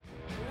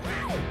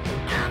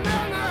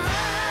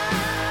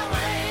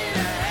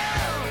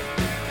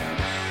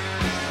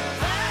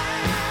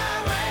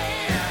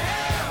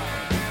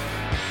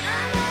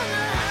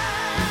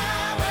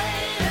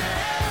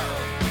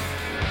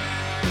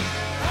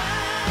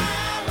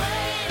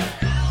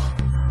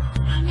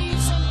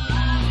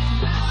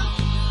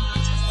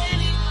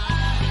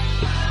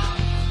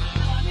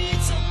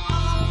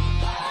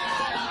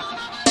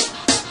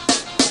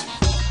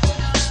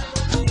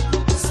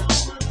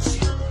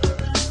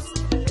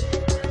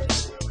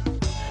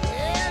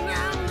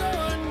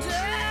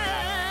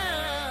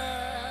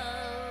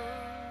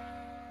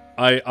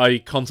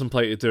I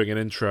contemplated doing an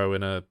intro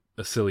in a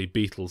silly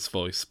Beatles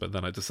voice, but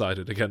then I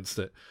decided against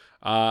it.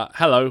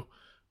 Hello,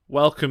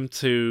 welcome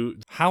to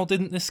How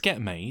Didn't This Get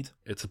Made?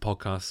 It's a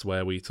podcast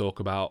where we talk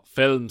about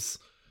films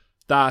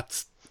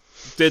that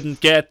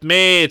didn't get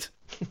made.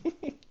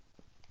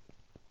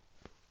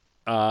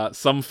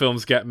 Some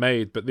films get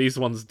made, but these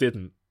ones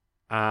didn't,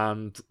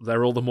 and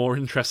they're all the more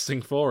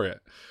interesting for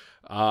it.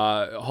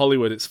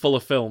 Hollywood, it's full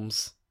of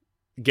films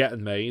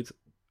getting made,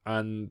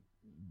 and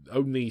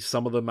only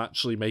some of them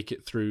actually make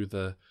it through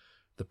the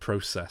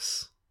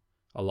process.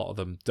 A lot of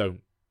them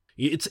don't.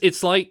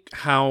 It's like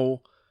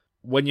how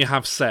when you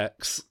have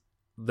sex,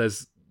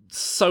 there's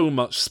so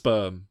much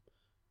sperm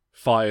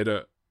fired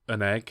at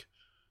an egg,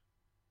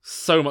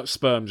 so much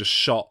sperm just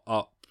shot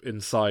up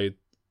inside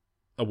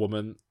a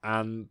woman,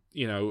 and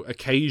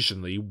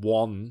occasionally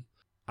one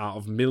out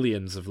of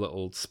millions of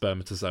little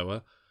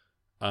spermatozoa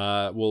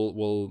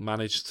will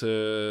manage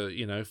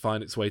to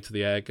find its way to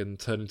the egg and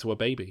turn into a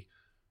baby.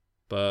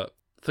 But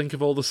think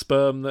of all the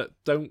sperm that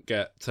don't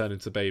get turned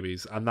into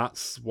babies, and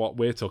that's what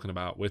we're talking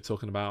about. We're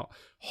talking about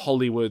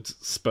Hollywood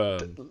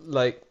sperm,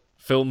 like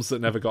films that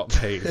never got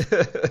made.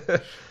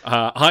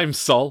 I'm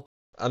Sol,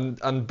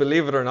 and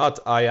believe it or not,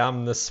 I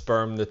am the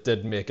sperm that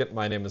did make it.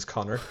 My name is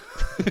Connor.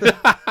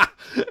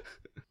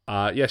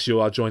 Yes, you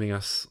are joining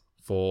us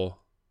for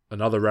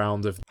another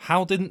round of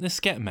How Didn't This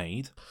Get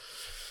Made?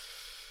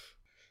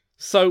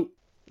 So,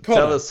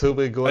 Connor, tell us who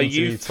we're going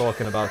to be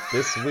talking about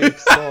this week,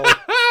 Sol.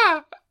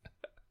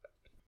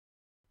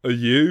 Are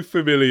you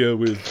familiar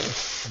with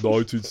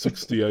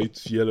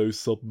 1968's Yellow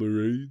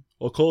Submarine?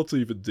 I can't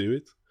even do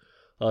it.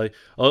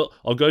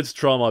 I'm going to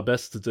try my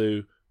best to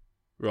do.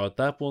 Right,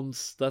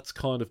 that's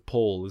kind of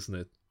Paul, isn't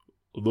it?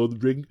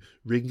 And then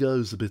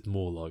Ringo's a bit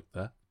more like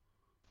that.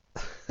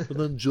 And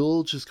then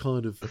George is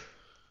kind of.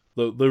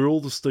 They're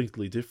all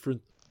distinctly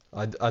different.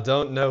 I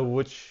don't know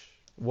which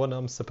one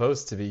I'm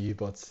supposed to be,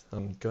 but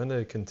I'm going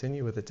to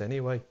continue with it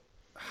anyway.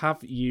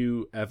 Have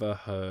you ever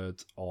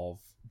heard of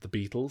the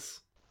Beatles?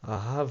 I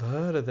have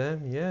heard of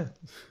them, yeah.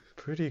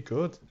 Pretty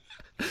good.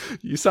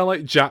 You sound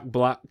like Jack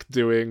Black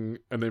doing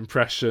an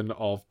impression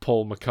of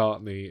Paul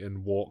McCartney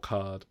in Walk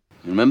Hard.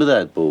 Remember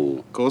that, Paul?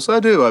 Of course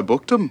I do. I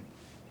booked him.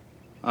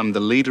 I'm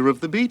the leader of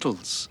the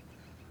Beatles.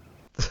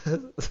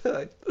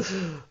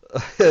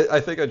 I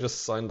think I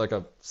just sound like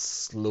a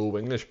slow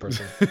English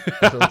person.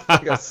 I don't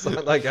think I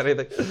sound like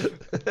anything.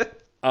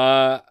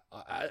 Are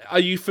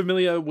you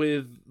familiar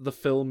with the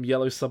film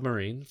Yellow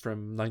Submarine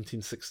from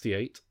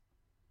 1968?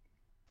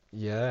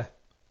 Yeah.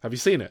 Have you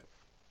seen it?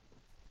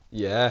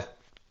 Yeah.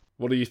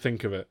 What do you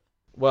think of it?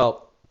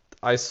 Well,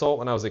 I saw it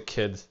when I was a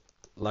kid,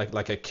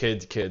 like a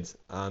kid,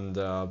 and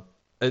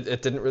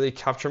it didn't really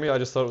capture me. I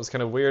just thought it was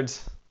kind of weird.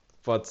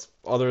 But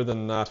other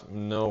than that,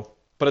 no.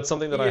 But it's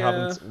something that I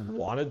haven't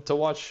wanted to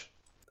watch.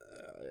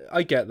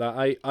 I get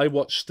that. I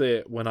watched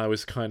it when I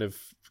was kind of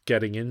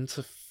getting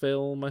into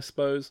film, I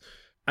suppose,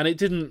 and it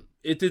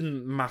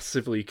didn't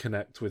massively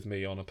connect with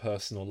me on a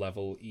personal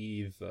level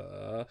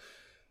either.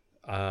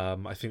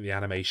 I think the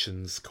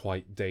animation's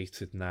quite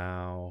dated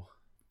now.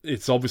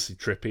 It's obviously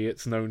trippy.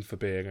 It's known for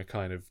being a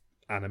kind of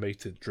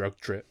animated drug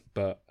trip,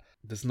 but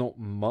there's not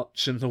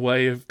much in the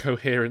way of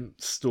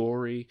coherent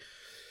story.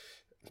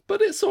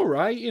 But it's all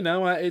right,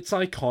 it's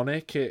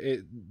iconic.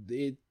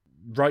 It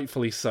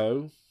rightfully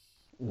so.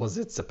 Was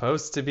it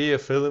supposed to be a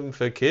film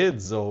for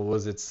kids, or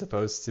was it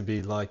supposed to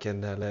be like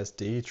an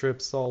LSD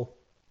trip, Sol?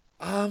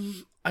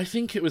 I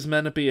think it was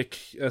meant to be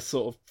a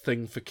sort of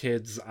thing for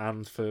kids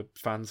and for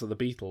fans of the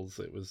Beatles.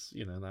 It was,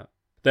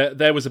 that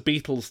there was a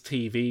Beatles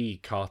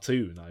TV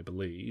cartoon, I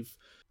believe,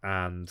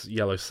 and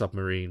Yellow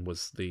Submarine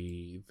was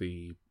the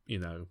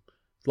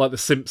like the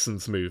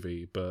Simpsons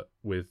movie, but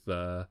with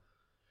the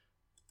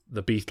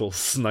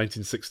Beatles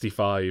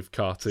 1965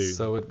 cartoon.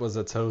 So it was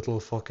a total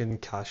fucking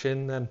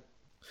cash-in then?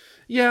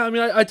 Yeah, I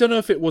mean, I don't know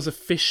if it was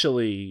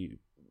officially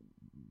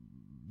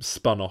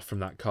spun off from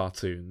that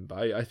cartoon,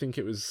 but I think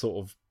it was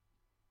sort of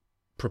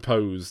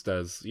proposed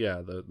as,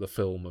 the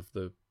film of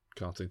the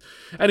cartoon.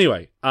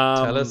 Anyway.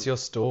 Tell us your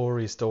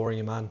story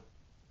man.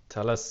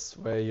 Tell us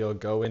where you're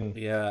going.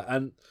 Yeah,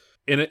 and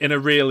in a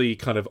really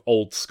kind of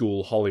old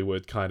school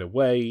Hollywood kind of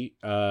way,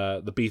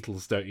 the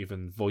Beatles don't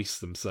even voice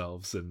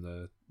themselves in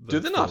the Do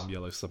they film not?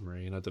 Yellow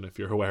Submarine. I don't know if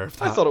you're aware of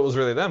that. I thought it was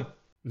really them.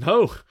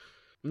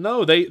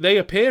 No, they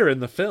appear in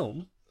the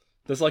film.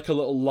 There's like a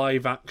little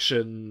live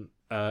action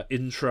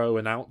intro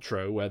and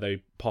outro where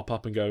they pop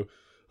up and go,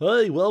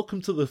 "Hey,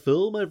 welcome to the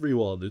film,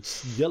 everyone.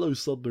 It's Yellow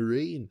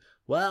Submarine.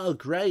 Wow,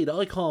 great.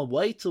 I can't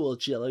wait to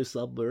watch Yellow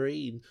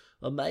Submarine.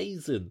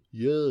 Amazing.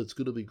 Yeah, it's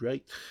going to be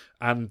great."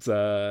 And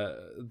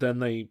then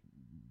they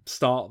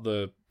start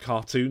the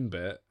cartoon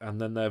bit, and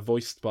then they're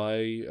voiced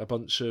by a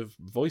bunch of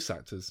voice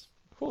actors.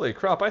 Holy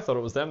crap, I thought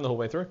it was them the whole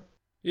way through.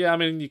 Yeah, I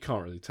mean, you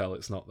can't really tell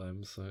it's not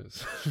them, so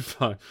it's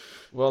fine.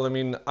 Well, I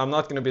mean, I'm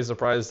not going to be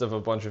surprised if a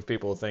bunch of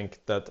people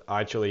think that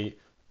actually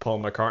Paul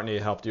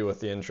McCartney helped you with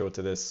the intro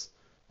to this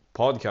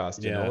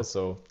podcast, you know,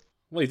 so...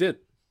 Well, he did.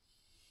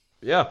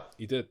 Yeah.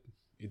 He did.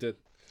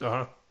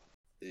 Uh-huh.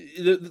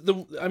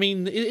 I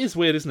mean, it is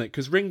weird, isn't it?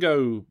 Because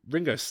Ringo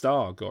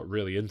Starr got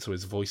really into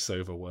his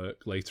voiceover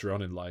work later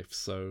on in life,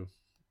 so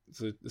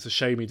it's a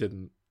shame he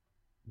didn't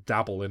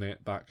dabble in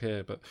it back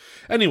here. But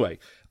anyway,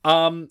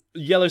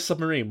 Yellow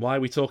Submarine. Why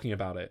are we talking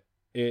about it?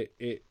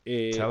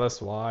 It Tell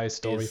us why,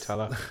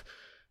 storyteller.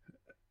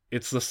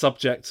 It's the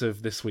subject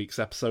of this week's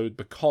episode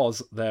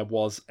because there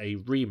was a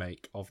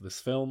remake of this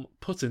film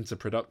put into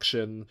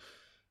production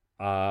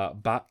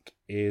back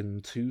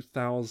in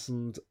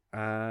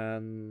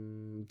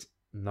 2009.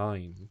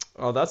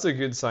 Oh, that's a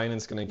good sign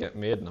it's going to get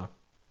made now.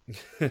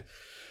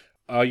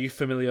 Are you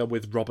familiar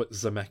with Robert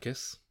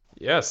Zemeckis?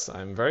 Yes,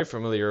 I'm very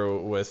familiar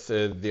with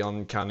the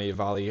Uncanny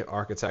Valley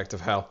Architect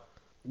of Hell.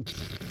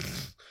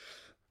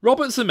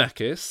 Robert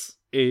Zemeckis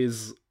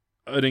is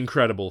an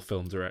incredible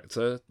film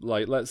director.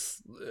 Like,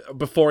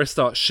 before I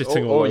start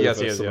shitting all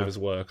over some of his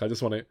work, I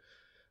just want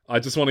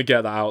to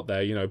get that out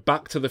there. You know,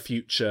 Back to the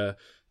Future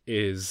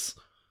is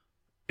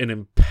an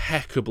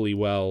impeccably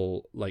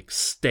well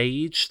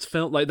staged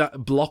film. Like,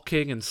 that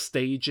blocking and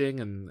staging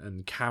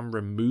and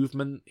camera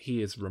movement,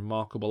 he is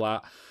remarkable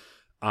at.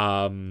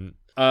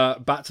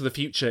 Back to the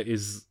Future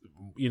is,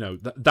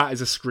 that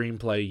is a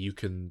screenplay you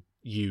can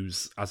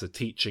use as a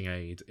teaching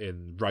aid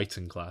in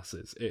writing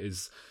classes. It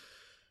is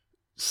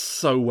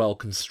so well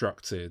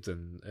constructed,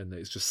 and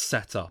it's just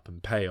set up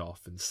and pay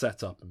off and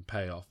set up and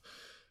pay off.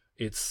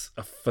 It's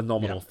a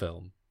phenomenal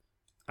film.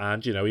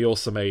 And, he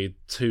also made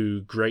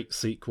 2 great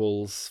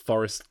sequels,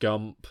 Forrest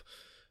Gump,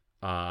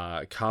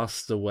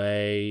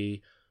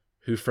 Castaway,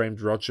 Who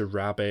Framed Roger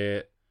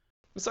Rabbit.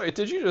 Sorry,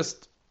 did you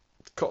just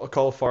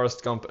call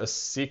Forrest Gump a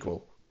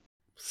sequel?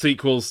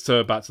 Sequels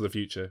to Back to the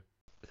Future.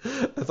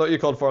 I thought you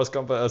called Forrest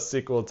Gump a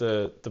sequel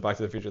to Back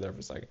to the Future there for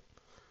a second.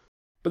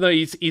 But no,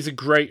 he's a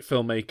great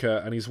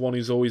filmmaker, and he's one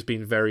who's always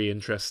been very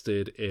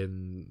interested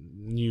in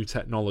new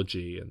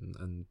technology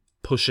and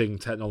pushing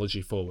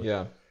technology forward.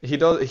 Yeah, he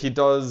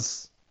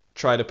does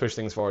try to push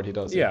things forward. He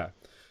does. Yeah.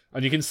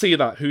 And you can see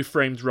that Who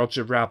Framed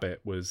Roger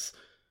Rabbit was,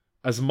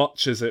 as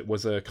much as it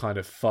was a kind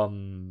of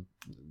fun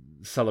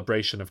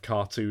celebration of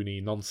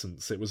cartoony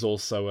nonsense, it was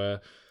also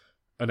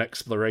an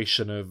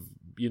exploration of,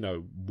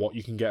 what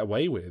you can get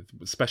away with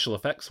special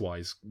effects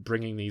wise,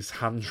 bringing these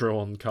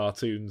hand-drawn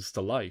cartoons to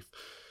life.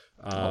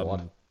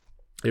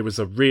 It was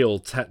a real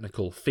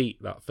technical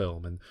feat, that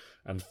film.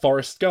 And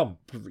Forrest Gump,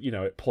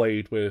 it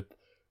played with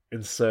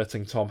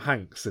inserting Tom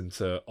Hanks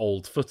into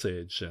old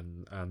footage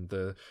and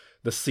the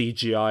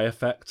CGI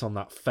effect on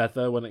that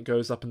feather when it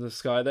goes up in the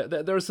sky.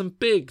 There are some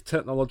big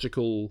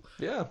technological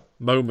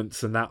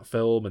moments in that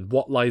film, and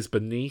What Lies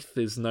Beneath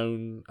is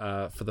known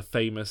for the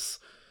famous...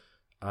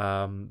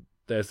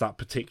 there's that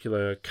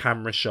particular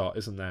camera shot,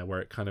 isn't there,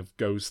 where it kind of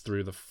goes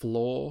through the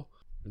floor.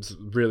 It's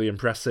really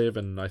impressive,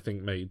 and I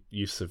think made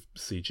use of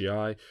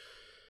CGI.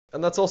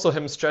 And that's also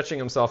him stretching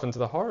himself into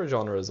the horror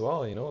genre as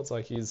well. It's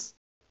like he's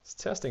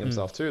testing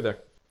himself too there.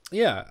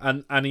 Yeah,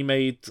 and he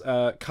made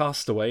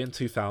Castaway in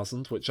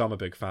 2000, which I'm a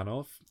big fan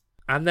of.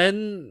 And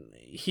then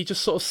he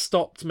just sort of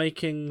stopped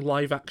making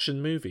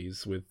live-action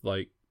movies with,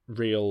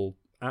 real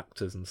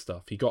actors and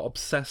stuff. He got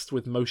obsessed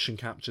with motion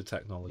capture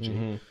technology.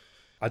 Mm-hmm.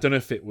 I don't know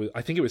if it was...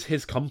 I think it was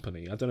his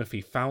company. I don't know if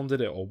he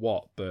founded it or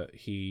what, but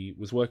he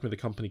was working with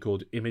a company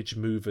called Image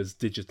Movers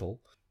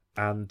Digital,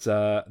 and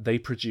they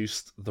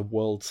produced the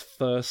world's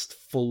first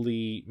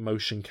fully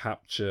motion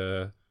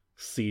capture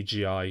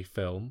CGI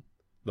film,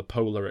 The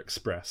Polar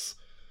Express.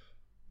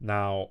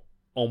 Now,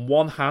 on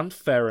one hand,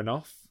 fair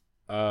enough,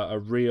 a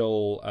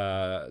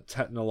real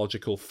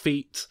technological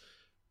feat,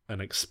 an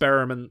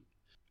experiment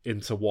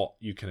into what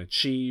you can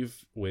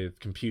achieve with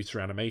computer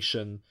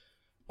animation.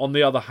 On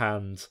the other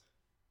hand,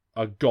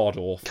 a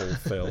god-awful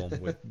film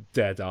with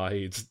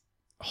dead-eyed,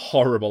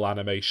 horrible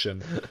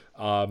animation.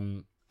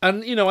 And,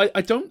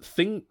 I don't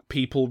think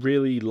people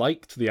really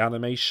liked the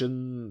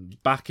animation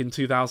back in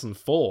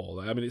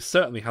 2004. I mean, it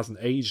certainly hasn't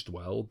aged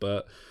well,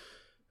 but,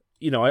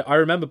 I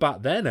remember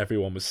back then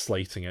everyone was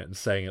slating it and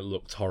saying it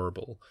looked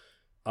horrible.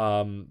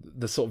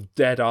 The sort of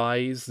dead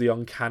eyes, the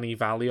uncanny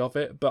valley of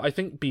it. But I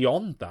think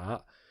beyond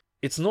that,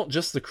 it's not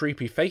just the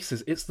creepy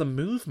faces, it's the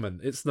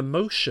movement, it's the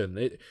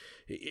motion.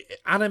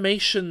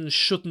 Animation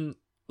shouldn't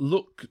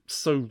look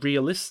so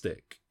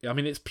realistic. I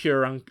mean, it's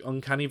pure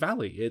uncanny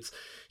valley. It's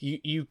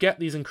you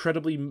get these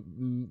incredibly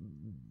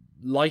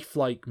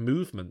lifelike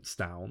movements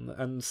down,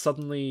 and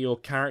suddenly your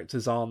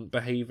characters aren't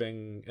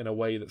behaving in a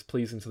way that's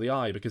pleasing to the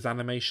eye, because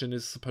animation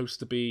is supposed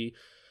to be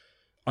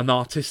an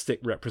artistic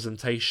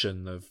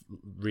representation of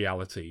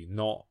reality,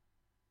 not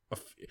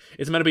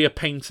it's meant to be a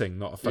painting,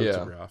 not a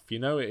photograph.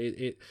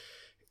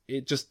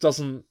 It just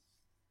doesn't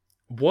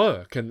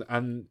work,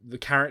 and the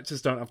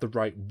characters don't have the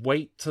right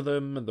weight to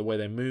them, and the way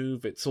they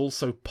move, it's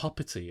also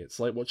puppety. It's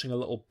like watching a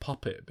little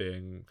puppet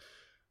being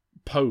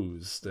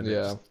posed, and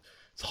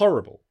it's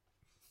horrible.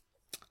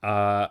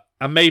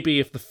 And maybe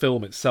if the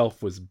film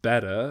itself was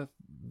better,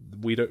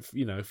 we don't,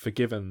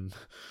 forgiven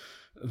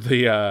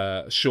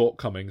the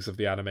shortcomings of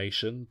the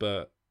animation,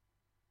 but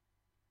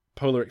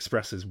Polar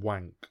Express is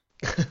wank.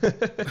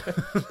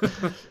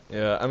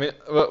 Yeah, I mean,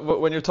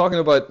 when you're talking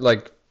about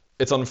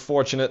it's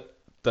unfortunate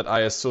that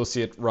I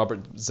associate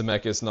Robert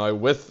Zemeckis now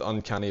with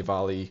Uncanny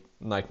Valley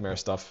nightmare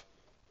stuff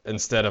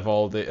instead of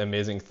all the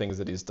amazing things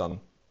that he's done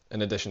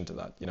in addition to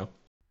that, you know?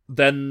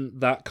 Then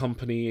that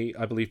company,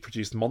 I believe,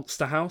 produced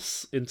Monster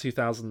House in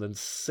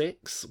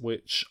 2006,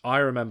 which I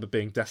remember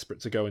being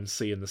desperate to go and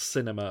see in the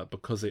cinema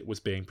because it was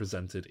being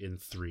presented in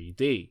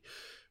 3D,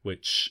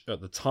 which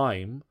at the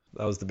time,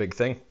 That was the big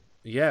thing.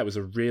 yeah, it was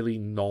a really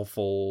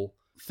novel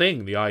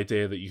thing. The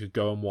idea that you could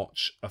go and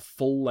watch a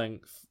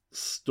full-length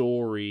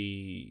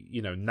story,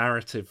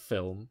 narrative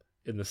film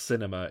in the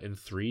cinema in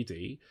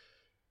 3D.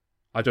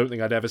 I don't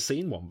think I'd ever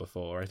seen one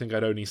before. I think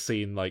I'd only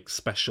seen like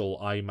special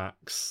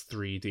IMAX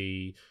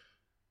 3D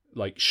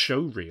like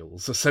show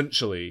reels,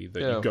 essentially,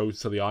 that you go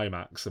to the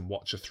IMAX and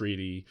watch a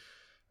 3D.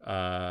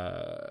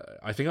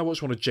 I think I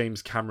watched one of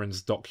James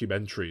Cameron's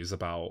documentaries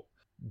about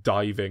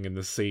diving in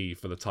the sea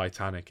for the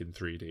Titanic in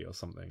 3D or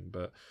something.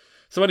 But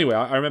so anyway,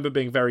 I remember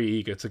being very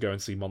eager to go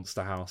and see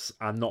Monster House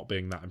and not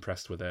being that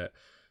impressed with it.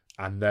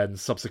 And then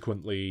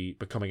subsequently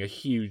becoming a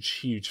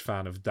huge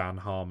fan of Dan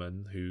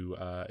Harmon, who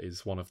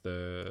is one of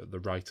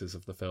the writers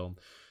of the film.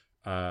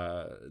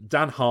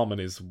 Dan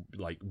Harmon is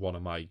like one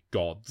of my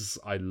gods.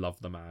 I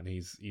love the man.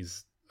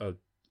 He's an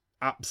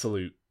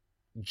absolute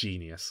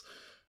genius.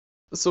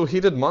 So he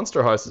did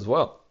Monster House as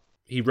well.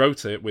 He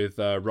wrote it with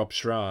Rob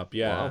Schrab,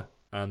 yeah. Wow.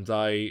 And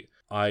I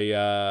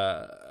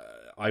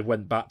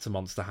went back to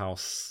Monster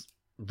House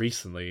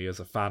recently as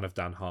a fan of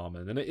Dan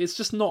Harmon, and it's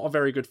just not a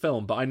very good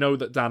film, but I know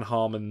that Dan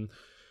Harmon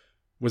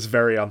was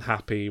very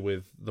unhappy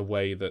with the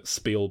way that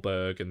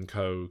Spielberg and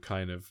co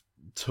kind of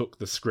took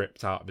the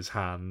script out of his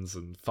hands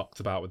and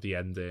fucked about with the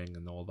ending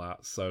and all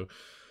that, so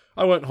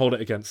I won't hold it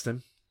against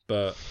him.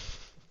 But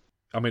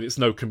I mean, it's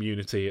no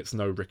Community, it's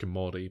no Rick and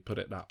Morty, put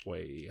it that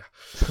way.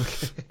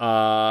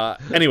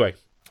 Anyway,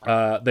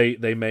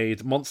 they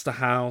made Monster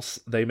House,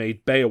 they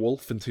made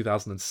Beowulf in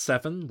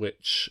 2007,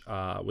 which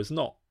was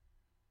not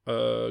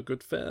a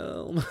good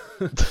film.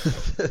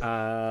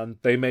 And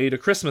they made A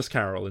Christmas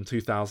Carol in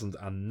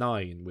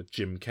 2009 with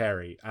Jim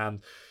Carrey,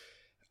 and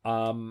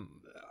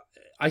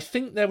I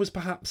think there was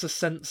perhaps a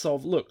sense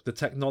of, look, the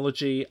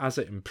technology, as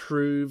it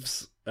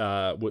improves,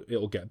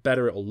 it'll get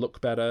better, it'll look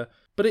better,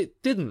 but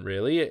it didn't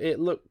really. It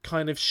looked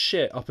kind of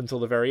shit up until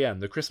the very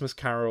end. The Christmas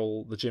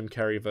Carol, the Jim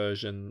Carrey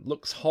version,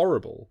 looks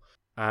horrible,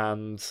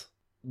 and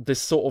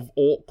this sort of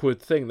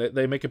awkward thing,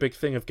 they make a big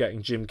thing of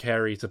getting Jim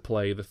Carrey to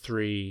play the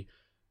three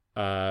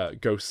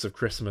Ghosts of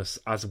Christmas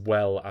as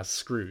well as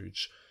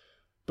Scrooge,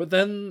 but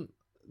then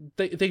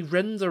they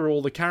render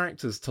all the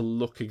characters to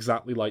look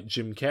exactly like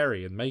Jim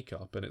Carrey in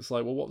makeup, and it's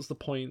like, well, what's the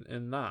point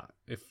in that?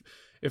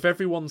 If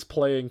everyone's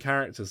playing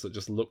characters that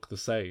just look the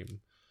same,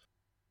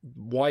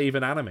 why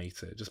even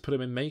animate it? Just put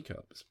them in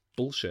makeup. It's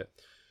bullshit.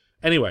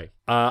 Anyway,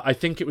 I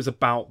think it was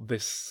about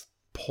this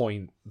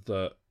point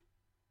that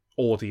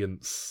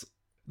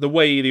the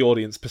way the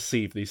audience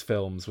perceived these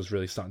films was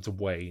really starting to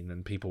wane,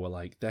 and people were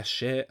like, they're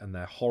shit and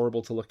they're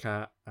horrible to look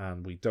at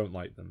and we don't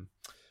like them.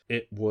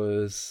 It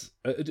was...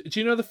 do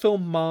you know the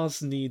film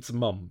Mars Needs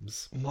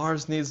Mums?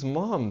 Mars Needs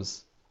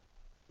Moms.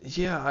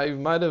 Yeah, I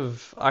might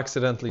have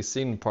accidentally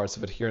seen parts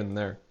of it here and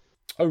there.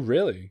 Oh,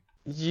 really?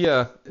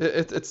 Yeah,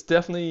 it's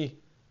definitely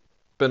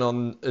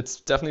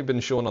been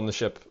shown on the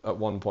ship at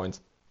one point,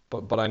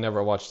 but I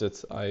never watched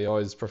it. I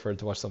always preferred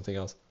to watch something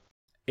else.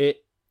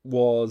 It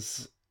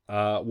was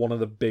one of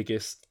the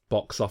biggest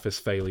box office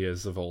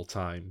failures of all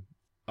time.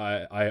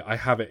 I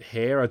have it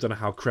here. I don't know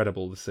how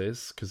credible this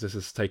is, because this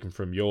is taken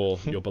from your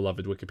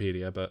beloved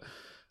Wikipedia, but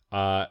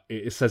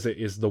it says it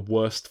is the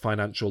worst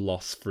financial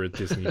loss for a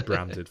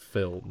Disney-branded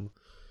film.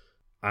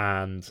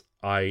 And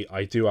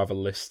I do have a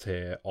list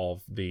here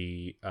of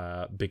the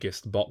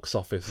biggest box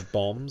office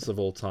bombs of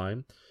all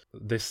time.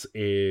 This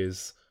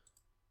is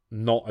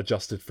not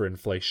adjusted for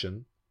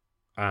inflation,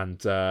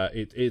 and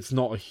it's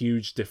not a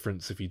huge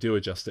difference if you do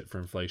adjust it for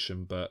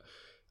inflation, but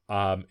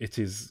it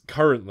is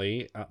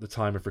currently, at the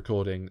time of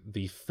recording,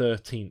 the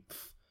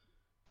 13th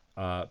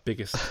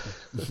biggest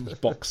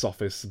box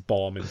office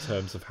bomb in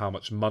terms of how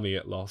much money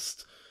it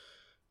lost.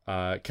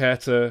 Care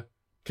to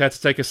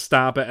take a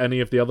stab at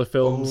any of the other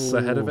films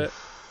ahead of it?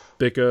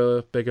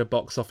 Bigger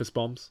box office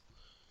bombs?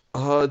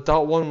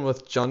 That one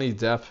with Johnny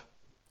Depp.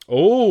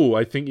 Oh,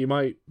 I think you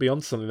might be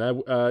on something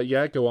there.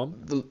 Yeah, go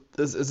on.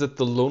 Is it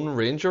The Lone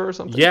Ranger or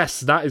something? Yes,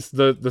 that is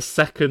the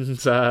second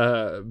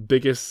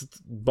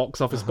biggest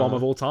box office bomb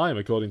of all time,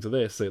 according to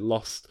this. It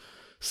lost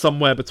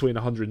somewhere between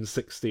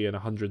 160 and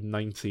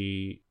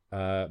 190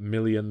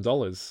 million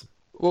dollars.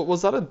 Well,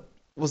 was that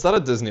a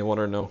Disney one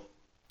or no?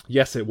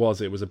 Yes, it was.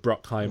 It was a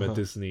Bruckheimer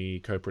Disney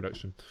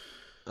co-production.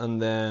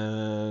 And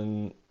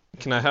then,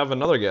 can I have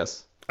another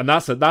guess? And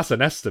that's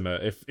an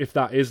estimate. If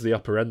that is the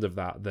upper end of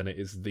that, then it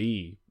is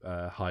the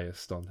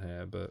highest on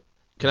here. But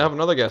can I have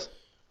another guess?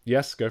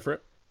 Yes, go for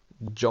it.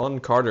 John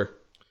Carter.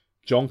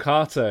 John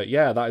Carter.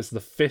 Yeah, that is the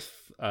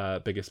fifth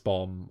biggest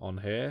bomb on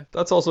here.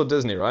 That's also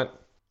Disney, right?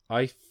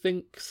 I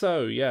think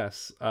so.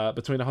 Yes,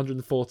 between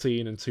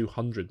 114 and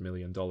 200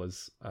 million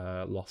dollars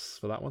loss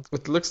for that one.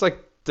 It looks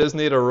like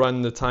Disney at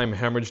around the time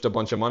hemorrhaged a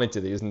bunch of money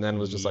to these, and then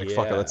was just like,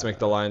 fuck it, let's Yeah. make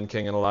The Lion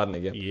King and Aladdin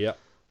again. Yep.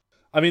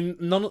 I mean,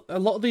 a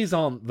lot of these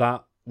aren't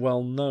that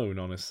well known,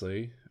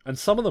 honestly. And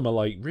some of them are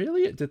like,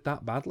 really? It did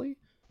that badly?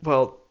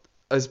 Well,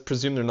 I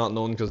presume they're not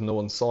known because no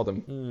one saw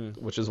them,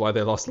 which is why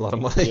they lost a lot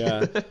of money.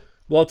 Yeah.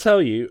 Well, I'll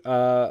tell you,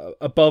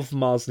 above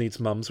Mars Needs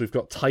Mums, we've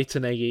got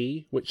Titan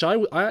AE, which I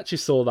actually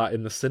saw that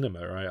in the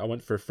cinema, right? I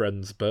went for a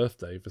friend's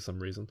birthday for some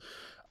reason.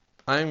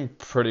 I'm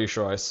pretty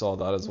sure I saw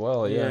that as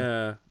well,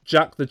 yeah.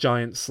 Jack the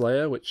Giant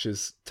Slayer, which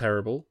is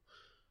terrible.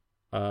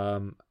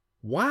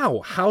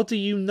 Wow, how do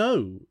you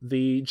know?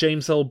 The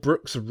James L.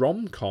 Brooks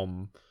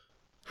rom-com.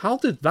 How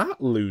did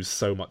that lose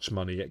so much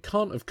money? It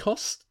can't have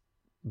cost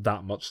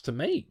that much to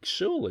make,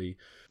 surely.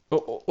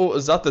 Oh,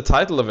 is that the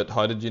title of it?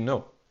 How did you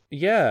know?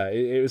 Yeah,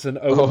 it was an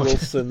Owen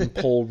Wilson,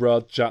 Paul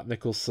Rudd, Jack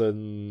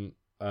Nicholson,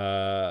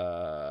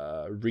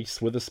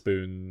 Reese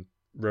Witherspoon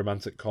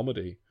romantic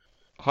comedy.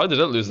 How did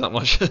it lose that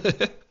much?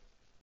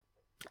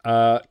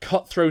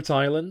 Cutthroat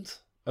Island,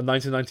 a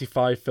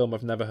 1995 film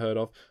I've never heard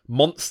of.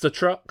 Monster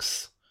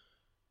Trucks.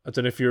 I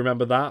don't know if you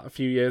remember that a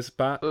few years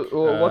back.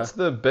 What's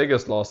the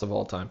biggest loss of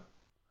all time?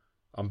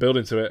 I'm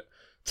building to it.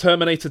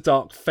 Terminator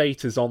Dark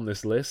Fate is on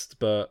this list,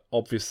 but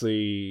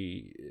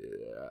obviously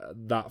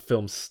that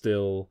film's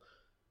still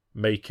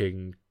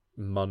making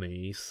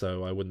money,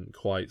 so I wouldn't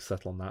quite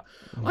settle on that.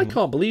 I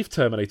can't believe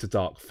Terminator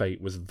Dark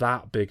Fate was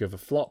that big of a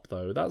flop,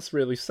 though. That's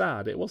really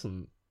sad. It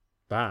wasn't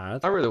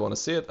bad. I really want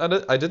to see it.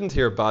 I didn't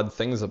hear bad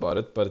things about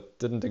it, but it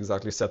didn't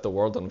exactly set the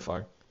world on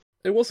fire.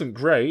 It wasn't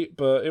great,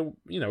 but it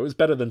was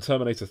better than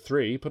Terminator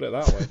 3, put it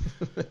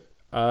that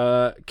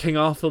way. King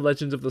Arthur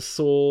Legend of the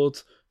Sword,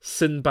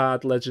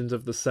 Sinbad Legend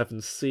of the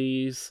Seven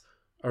Seas,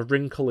 A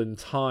Wrinkle in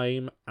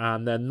Time,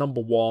 and their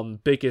number one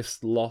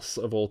biggest loss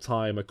of all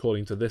time,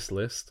 according to this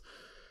list,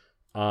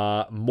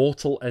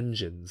 Mortal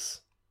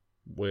Engines,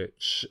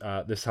 which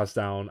this has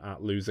down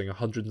at losing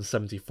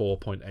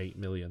 $174.8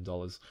 million.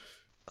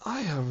 I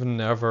have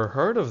never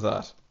heard of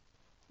that.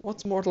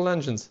 What's Mortal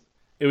Engines?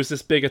 It was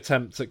this big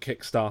attempt at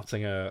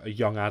kickstarting a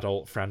young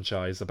adult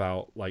franchise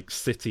about like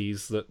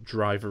cities that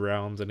drive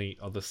around and eat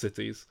other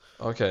cities.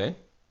 Okay.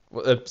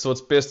 So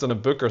it's based on a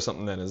book or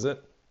something then, is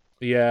it?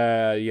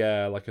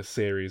 Yeah, like a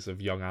series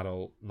of young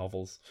adult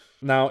novels.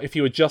 Now, if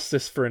you adjust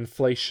this for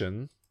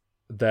inflation,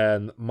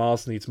 then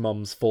Mars Needs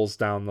Mums falls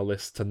down the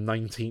list to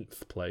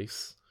 19th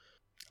place,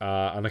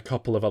 and a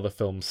couple of other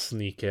films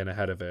sneak in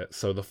ahead of it.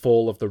 So The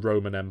Fall of the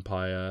Roman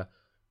Empire,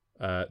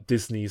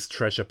 Disney's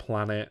Treasure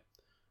Planet,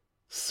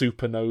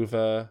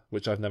 Supernova,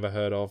 which I've never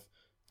heard of,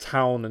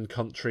 Town and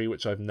Country,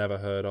 which I've never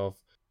heard of,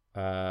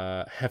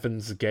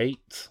 Heaven's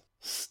Gate,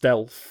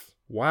 Stealth.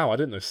 Wow, I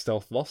didn't know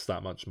Stealth lost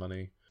that much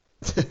money.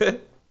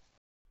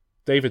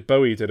 David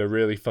Bowie did a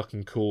really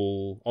fucking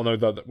cool... Oh no,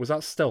 was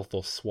that Stealth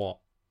or SWAT?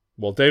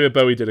 Well, David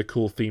Bowie did a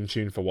cool theme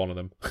tune for one of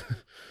them.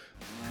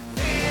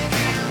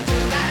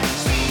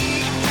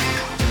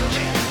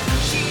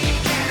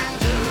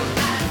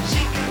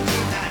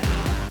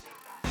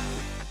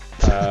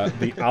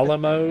 The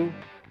Alamo,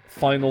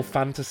 Final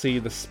Fantasy,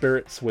 The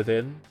Spirits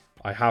Within.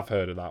 I have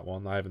heard of that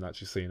one. I haven't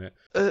actually seen it.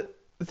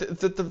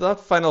 That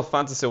Final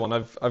Fantasy one,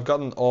 I've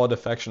got an odd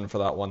affection for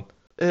that one.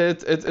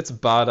 It's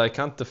bad. I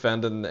can't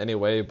defend it in any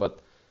way,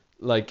 but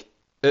like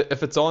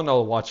if it's on,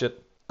 I'll watch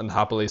it, and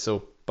happily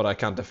so. But I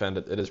can't defend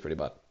it. It is pretty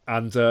bad.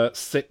 And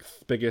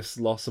sixth biggest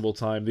loss of all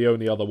time, the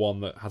only other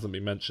one that hasn't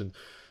been mentioned,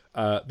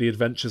 The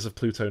Adventures of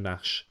Pluto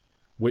Nash,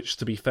 which,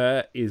 to be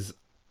fair, is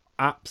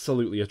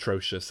absolutely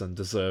atrocious and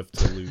deserved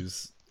to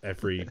lose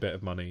every bit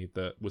of money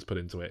that was put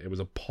into it. It was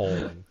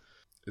appalling.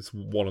 It's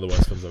one of the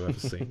worst films I've ever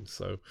seen.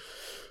 So,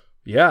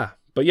 yeah.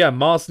 But yeah,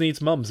 Mars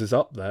Needs Mums is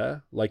up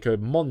there, like a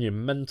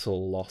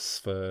monumental loss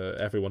for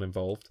everyone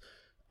involved.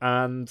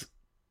 And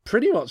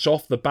pretty much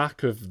off the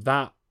back of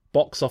that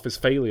box office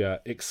failure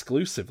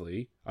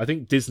exclusively, I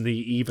think Disney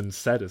even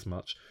said as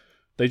much.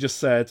 They just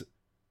said,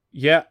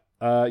 yeah,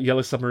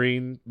 Yellow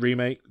Submarine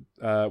remake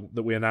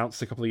that we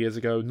announced a couple of years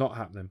ago, not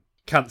happening.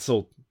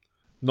 Cancelled.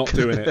 Not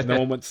doing it. No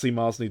one went to see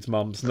Mars Needs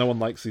Mums. No one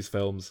likes these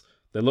films.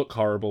 They look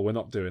horrible. We're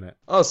not doing it.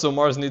 Oh, so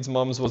Mars Needs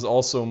Mums was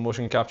also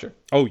motion capture.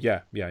 Oh,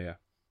 yeah.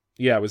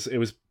 Yeah, it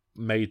was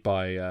made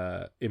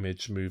by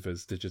Image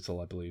Movers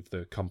Digital, I believe,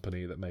 the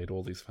company that made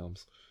all these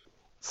films.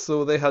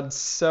 So they had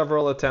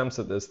several attempts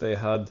at this. They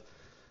had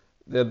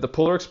the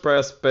Polar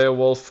Express,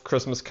 Beowulf,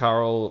 Christmas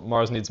Carol,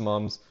 Mars Needs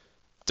Mums,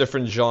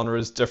 different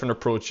genres, different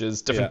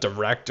approaches, different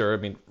director. I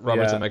mean,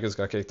 Robert Zemeckis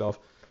got kicked off,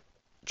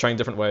 trying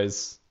different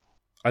ways.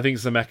 I think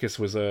Zemeckis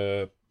was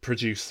a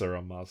producer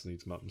on Mars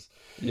Needs Mums.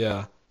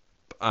 Yeah,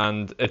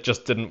 and it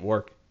just didn't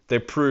work. They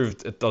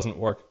proved it doesn't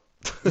work.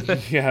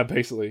 Yeah,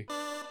 basically.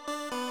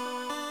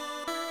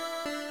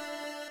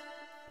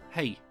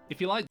 Hey, if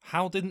you like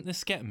How Didn't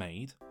This Get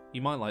Made,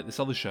 you might like this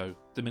other show,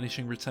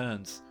 Diminishing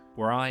Returns,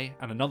 where I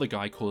and another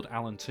guy called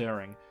Alan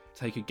Turing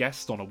take a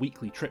guest on a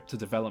weekly trip to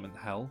development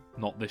hell,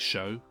 not this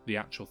show, the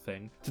actual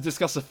thing, to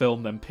discuss a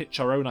film, then pitch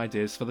our own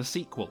ideas for the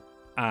sequel.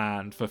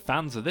 And for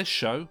fans of this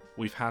show,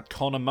 we've had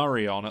Connor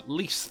Murray on at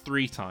least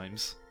 3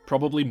 times,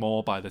 probably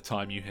more by the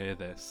time you hear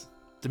this.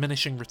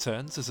 Diminishing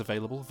Returns is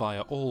available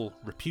via all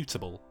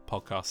reputable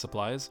podcast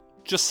suppliers.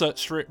 Just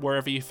search for it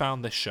wherever you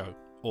found this show,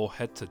 or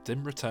head to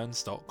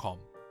dimreturns.com.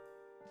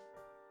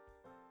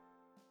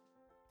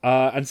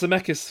 And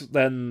Zemeckis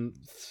then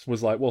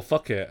was like, well,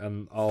 fuck it,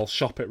 and I'll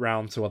shop it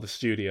round to other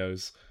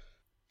studios.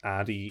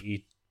 And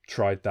he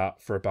tried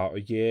that for about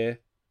a year.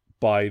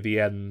 By the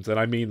end, and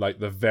I mean like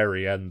the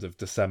very end of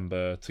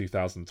December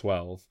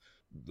 2012,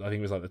 I think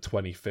it was like the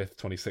 25th,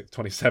 26th,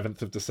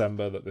 27th of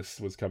December that this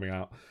was coming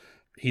out,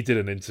 he did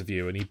an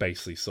interview and he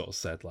basically sort of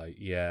said like,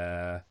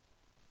 yeah,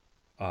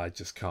 I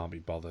just can't be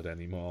bothered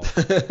anymore.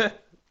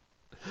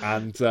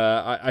 And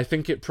I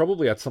think it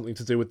probably had something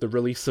to do with the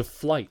release of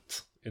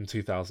Flight in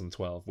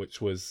 2012,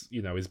 which was,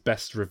 you know, his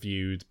best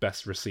reviewed,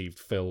 best received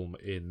film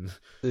in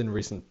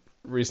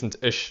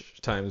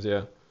recent-ish times,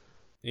 yeah.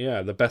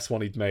 Yeah, the best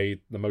one he'd made,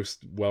 the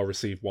most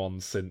well-received one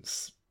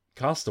since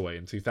Castaway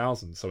in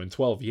 2000, so in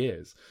 12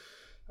 years.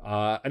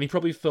 And he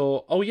probably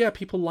thought, oh yeah,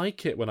 people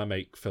like it when I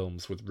make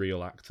films with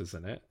real actors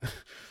in it.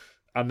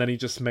 And then he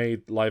just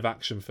made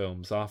live-action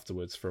films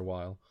afterwards for a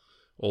while.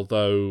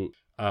 Although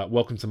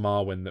Welcome to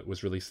Marwen, that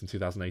was released in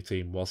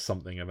 2018, was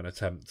something of an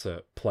attempt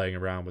at playing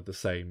around with the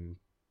same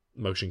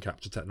motion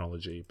capture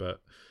technology,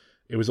 but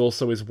it was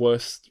also his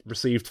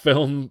worst-received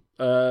film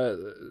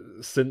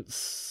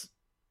since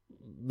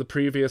the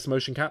previous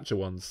motion capture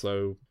ones,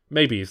 so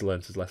maybe he's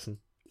learned his lesson.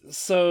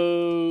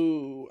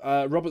 So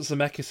Robert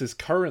Zemeckis is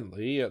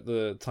currently, at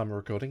the time of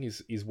recording,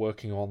 he's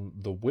working on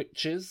The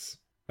Witches,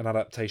 an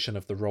adaptation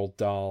of the Roald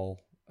Dahl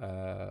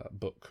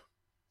book,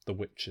 The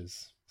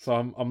Witches. So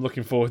I'm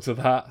looking forward to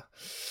that,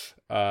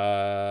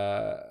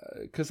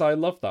 because I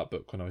loved that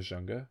book when I was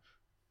younger.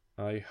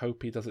 I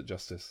hope he does it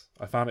justice.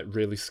 I found it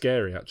really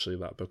scary, actually,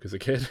 that book as a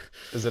kid.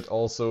 Is it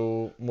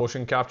also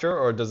motion capture,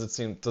 or does it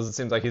seem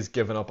like he's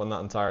given up on that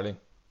entirely?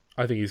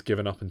 I think he's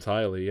given up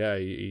entirely, yeah.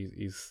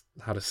 He's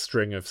had a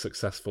string of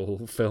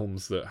successful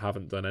films that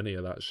haven't done any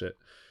of that shit.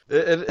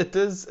 It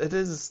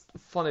is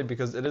funny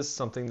because it is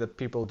something that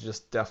people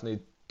just definitely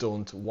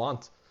don't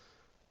want.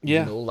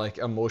 Yeah. You know, like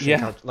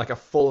a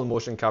full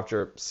motion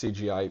capture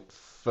CGI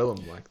film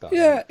like that.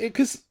 Yeah,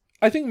 because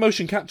I think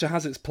motion capture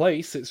has its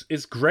place.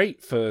 It's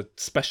great for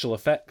special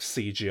effects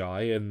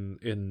CGI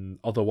in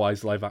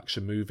otherwise live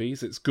action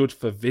movies. It's good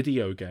for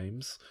video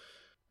games.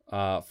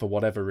 For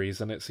whatever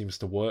reason, it seems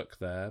to work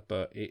there,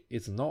 but it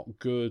is not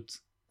good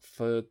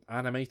for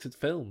animated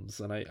films.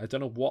 And I don't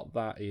know what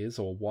that is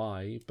or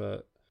why,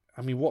 but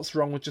I mean, what's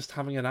wrong with just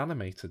having an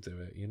animator do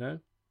it, you know?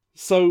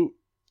 So,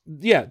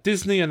 yeah,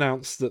 Disney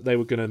announced that they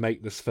were going to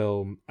make this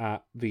film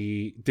at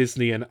the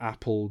Disney and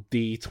Apple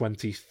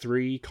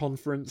D23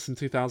 conference in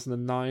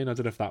 2009. I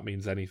don't know if that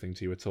means anything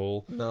to you at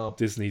all. No.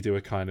 Disney do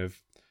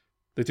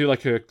they do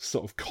like a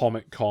sort of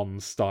Comic-Con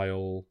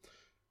style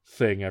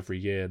thing every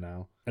year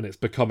now. And it's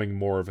becoming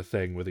more of a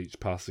thing with each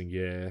passing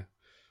year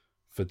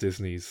for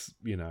Disney's,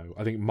 you know.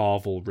 I think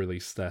Marvel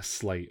released their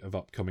slate of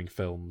upcoming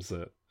films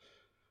at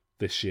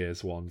this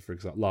year's one, for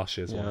example, last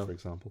year's one, for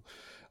example.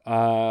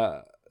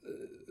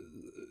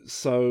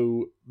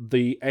 So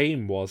the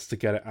aim was to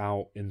get it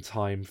out in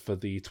time for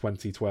the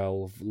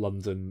 2012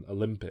 London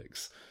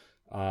Olympics.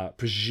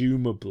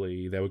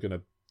 Presumably they were going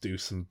to do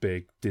some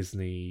big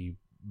Disney,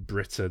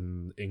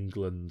 Britain,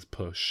 England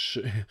push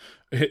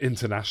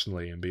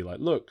internationally and be like,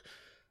 look,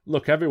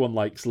 everyone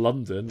likes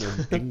London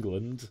and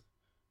England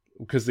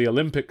because the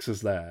Olympics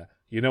is there.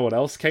 You know what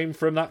else came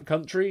from that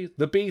country?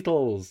 The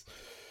Beatles.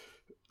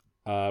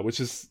 Which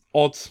is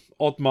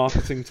odd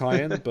marketing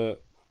tie-in,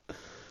 but...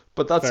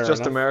 But that's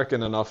just enough.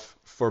 American enough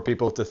for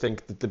people to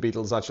think that the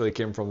Beatles actually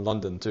came from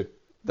London, too.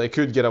 They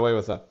could get away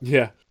with that.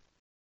 Yeah.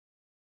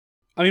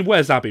 I mean,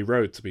 where's Abbey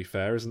Road, to be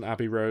fair? Isn't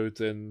Abbey Road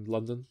in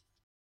London?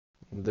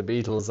 The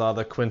Beatles are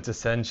the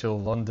quintessential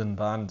London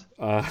band.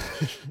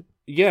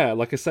 Yeah,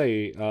 like I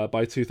say,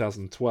 by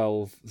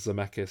 2012,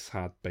 Zemeckis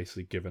had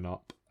basically given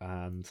up.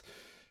 And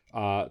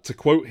to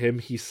quote him,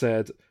 he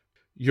said,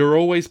 "You're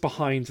always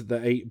behind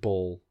the 8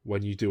 ball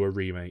when you do a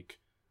remake."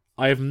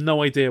 I have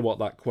no idea what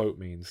that quote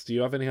means. Do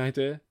you have any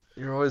idea?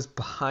 You're always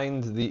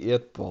behind the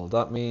 8 ball.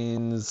 That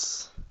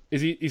means... So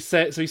he's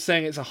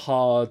saying it's a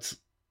hard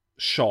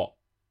shot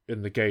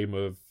in the game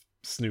of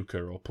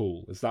snooker or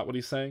pool. Is that what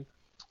he's saying?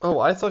 Oh,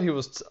 I thought he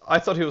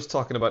was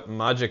talking about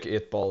magic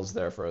 8 balls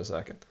there for a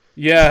second.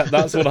 Yeah,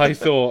 that's what I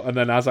thought. And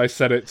then as I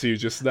said it to you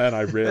just then,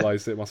 I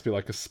realised it must be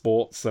like a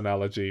sports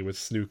analogy with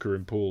snooker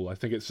and pool. I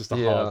think it's just a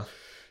hard...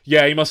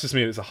 Yeah, he must just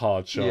mean it's a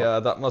hard shot.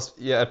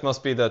 Yeah, it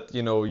must be that,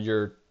 you know,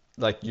 your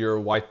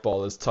white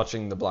ball is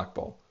touching the black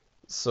ball.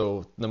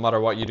 So no matter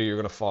what you do, you're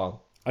going to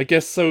fall. I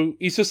guess so.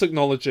 He's just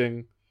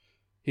acknowledging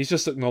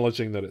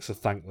that it's a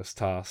thankless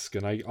task.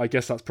 And I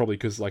guess that's probably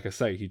because, like I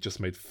say, he just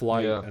made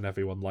Flight and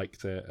everyone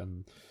liked it.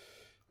 And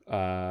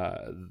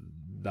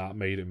that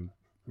made him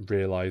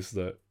realise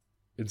that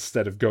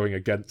instead of going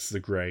against the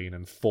grain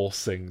and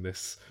forcing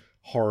this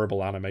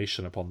horrible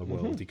animation upon the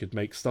world, he could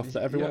make stuff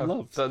that everyone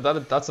loved.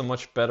 That's a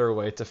much better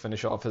way to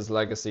finish off his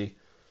legacy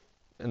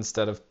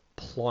instead of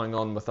plowing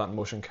on with that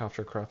motion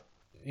capture crap.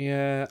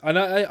 Yeah, and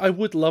I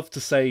would love to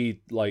say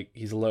like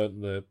he's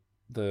learnt the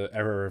the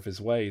error of his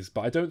ways,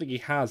 but I don't think he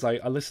has. I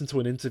listened to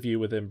an interview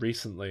with him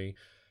recently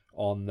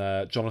on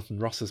Jonathan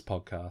Ross's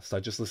podcast. I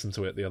just listened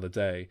to it the other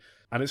day,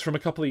 and it's from a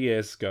couple of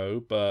years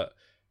ago, but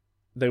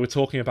they were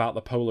talking about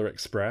the Polar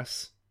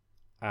Express,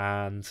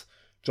 and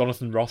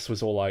Jonathan Ross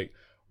was all like,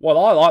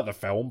 well, I like the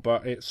film,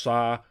 but it's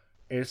a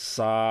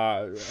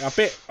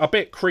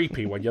bit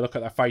creepy when you look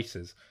at their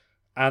faces.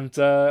 And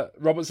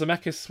Robert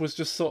Zemeckis was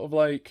just sort of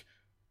like,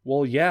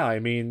 well, yeah, I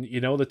mean,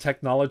 you know, the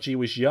technology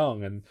was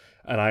young, and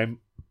I'm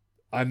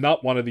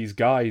not one of these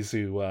guys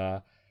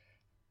who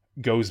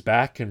goes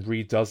back and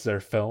redoes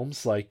their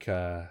films like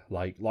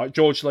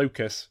George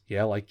Lucas.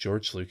 Yeah, like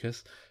George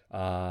Lucas.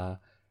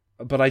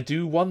 But I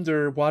do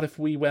wonder, what if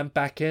we went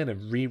back in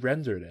and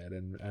re-rendered it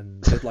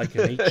and did like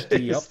an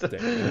HD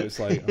update? And it was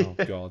like, oh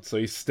god. So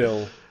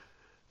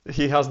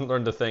he hasn't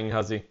learned a thing,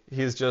 has he?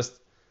 He's just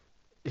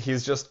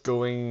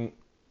going,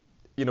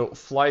 you know,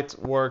 Flight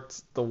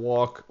worked, The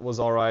Walk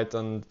was alright,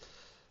 and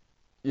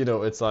you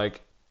know, it's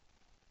like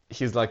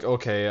he's like,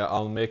 okay,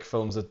 I'll make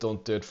films that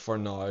don't do it for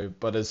now,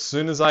 but as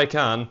soon as I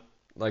can,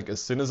 like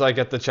as soon as I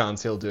get the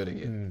chance, he'll do it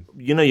again.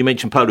 You know, you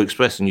mentioned Polar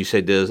Express, and you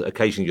said there's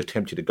occasionally you're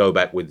tempted to go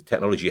back with the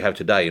technology you have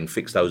today and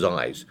fix those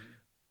eyes.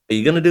 Are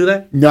you going to do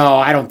that? No,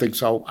 I don't think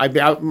so.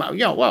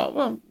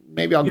 Well,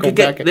 maybe I'll go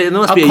back.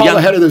 I'll call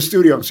the head of the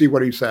studio and see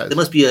what he says. There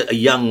must be a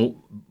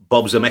young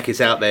Bob Zemeckis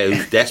out there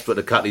who's desperate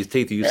to cut his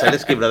teeth. You say,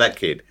 let's give it to that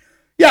kid.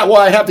 Yeah, well,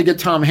 I have to get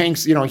Tom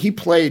Hanks. You know, he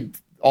played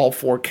all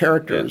four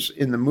characters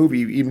in the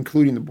movie,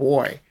 including the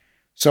boy.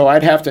 So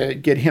I'd have to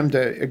get him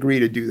to agree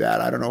to do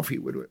that. I don't know if he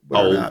would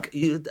or not.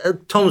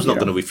 Tom's not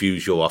going to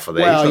refuse your offer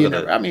there.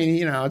 Well, I mean,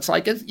 you know, it's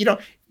like,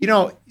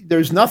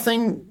 there's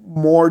nothing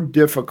more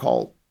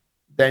difficult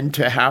than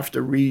to have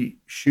to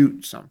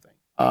reshoot something.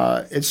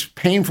 It's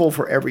painful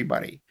for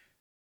everybody.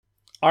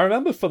 I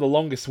remember for the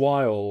longest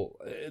while,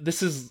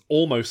 this is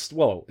almost,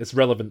 well, it's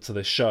relevant to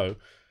this show.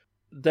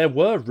 There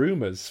were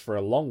rumors for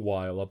a long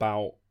while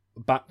about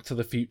Back to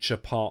the Future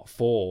Part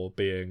 4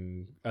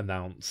 being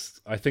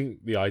announced. I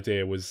think the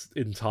idea was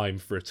in time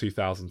for a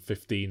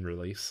 2015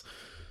 release.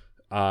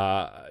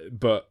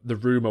 But the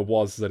rumor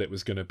was that it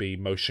was going to be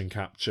motion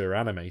capture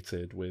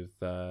animated with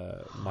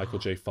Michael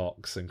J.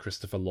 Fox and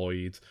Christopher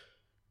Lloyd,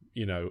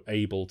 you know,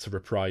 able to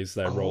reprise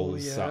their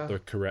roles at the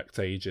correct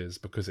ages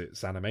because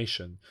it's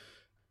animation.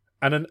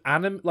 And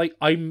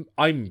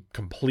I'm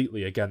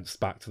completely against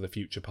Back to the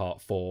Future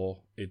Part 4.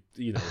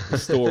 The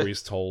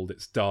story's told,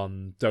 it's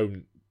done.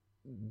 Don't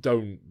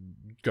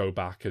go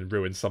back and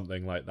ruin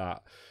something like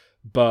that.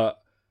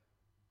 But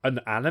an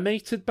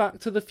animated Back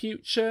to the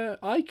Future,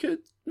 I could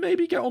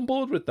maybe get on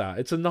board with that.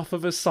 It's enough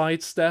of a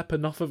sidestep,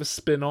 enough of a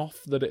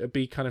spin-off that it would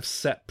be kind of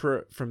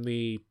separate from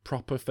the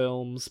proper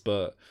films,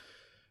 but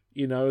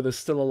you know, there's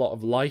still a lot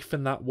of life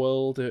in that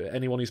world.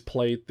 Anyone who's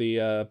played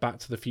the Back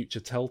to the Future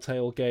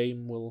Telltale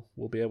game will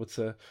be able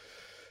to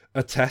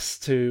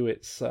attest to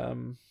it's.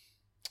 I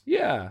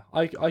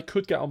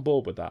could get on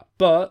board with that,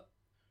 but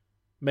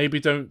maybe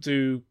don't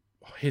do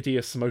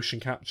hideous motion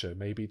capture.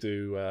 Maybe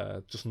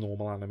do just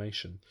normal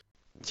animation.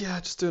 Yeah,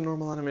 just do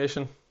normal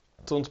animation.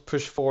 Don't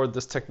push forward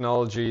this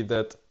technology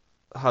that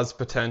has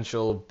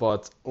potential,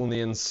 but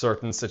only in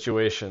certain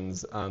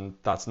situations, and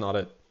that's not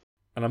it.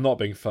 And I'm not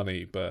being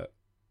funny, but.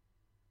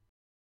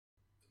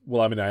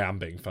 Well, I mean, I am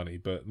being funny,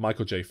 but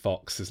Michael J.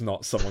 Fox is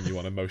not someone you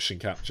want to motion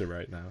capture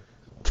right now.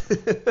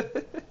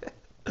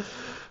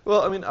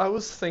 Well, I mean, I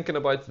was thinking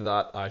about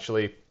that,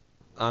 actually.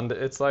 And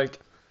it's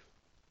like,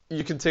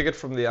 you can take it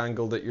from the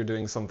angle that you're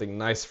doing something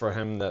nice for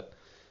him, that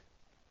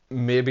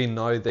maybe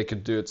now they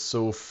could do it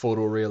so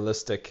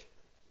photorealistic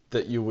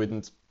that you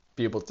wouldn't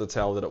be able to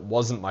tell that it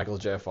wasn't Michael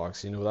J.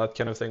 Fox. You know, that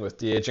kind of thing with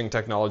de-aging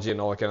technology and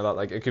all that kind of that.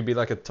 Like, it could be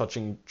like a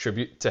touching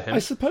tribute to him. I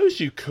suppose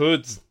you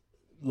could,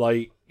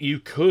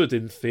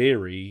 in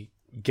theory,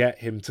 get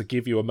him to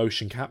give you a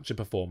motion capture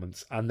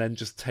performance and then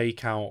just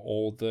take out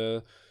all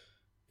the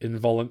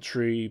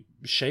involuntary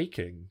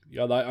shaking.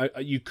 Yeah,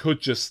 you could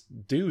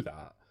just do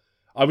that.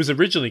 I was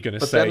originally going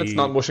to say... But then it's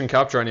not motion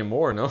capture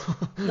anymore, no?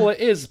 Well, it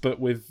is, but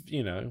with,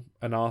 you know,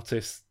 an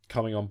artist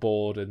coming on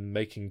board and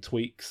making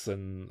tweaks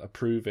and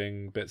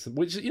approving bits,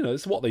 which, you know,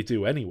 it's what they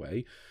do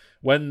anyway.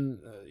 When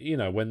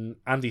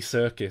Andy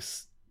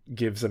Serkis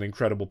gives an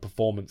incredible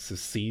performance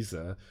as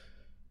Caesar,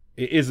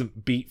 it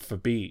isn't beat for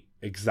beat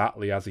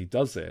exactly as he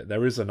does it.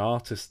 There is an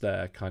artist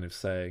there kind of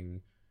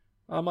saying,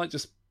 I might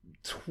just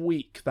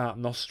tweak that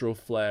nostril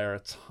flare a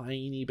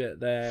tiny bit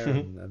there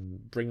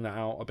and bring that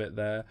out a bit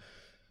there.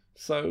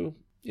 So,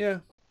 yeah.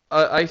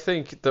 I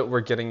think that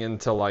we're getting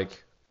into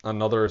like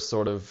another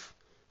sort of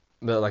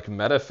like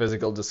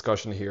metaphysical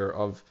discussion here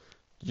of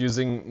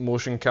using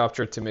motion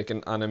capture to make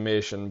an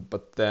animation,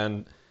 but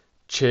then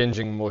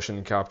changing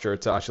motion capture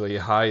to actually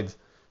hide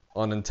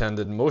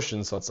unintended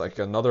motion, so it's like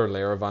another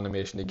layer of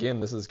animation again.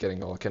 This is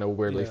getting all kind of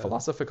weirdly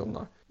philosophical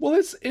now. Well,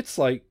 it's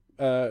like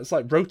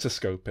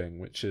rotoscoping,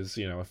 which is,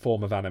 you know, a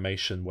form of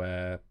animation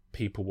where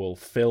people will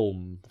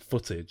film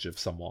footage of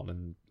someone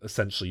and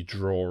essentially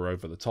draw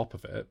over the top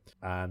of it,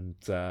 and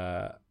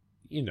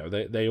you know,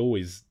 they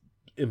always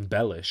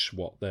embellish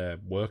what they're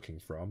working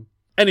from.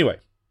 Anyway,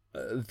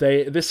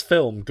 This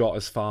film got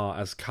as far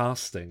as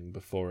casting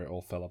before it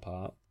all fell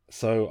apart.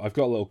 So I've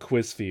got a little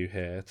quiz for you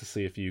here to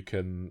see if you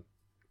can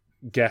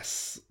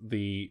guess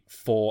the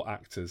 4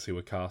 actors who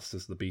were cast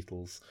as the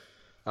Beatles.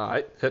 All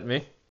right, hit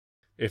me.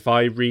 If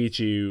I read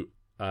you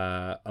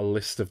a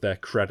list of their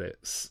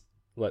credits,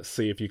 let's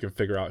see if you can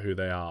figure out who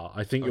they are.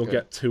 I think you'll Okay.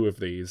 get 2 of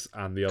these,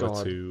 and the other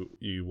God. 2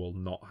 you will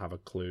not have a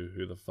clue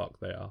who the fuck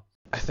they are.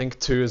 I think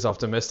 2 is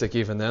optimistic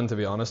even then, to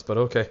be honest, but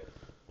okay.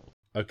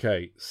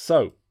 Okay,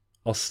 so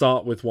I'll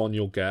start with one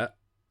you'll get,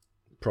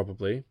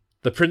 probably.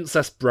 The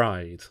Princess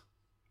Bride.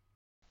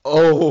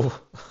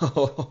 Oh!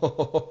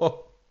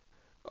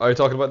 Are you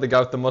talking about the guy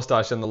with the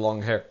mustache and the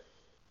long hair?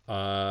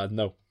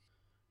 No.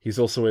 He's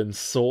also in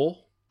Saw.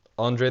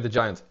 Andre the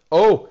Giant.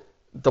 Oh!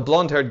 The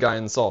blonde-haired guy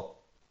in Saw.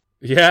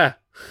 Yeah.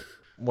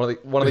 One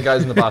of the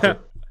guys in the bathroom.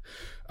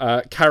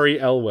 Carrie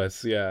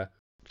Elwes, yeah.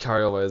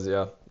 Carrie Elwes,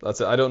 yeah.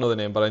 That's it. I don't know the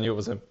name, but I knew it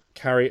was him.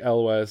 Carrie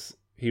Elwes,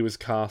 he was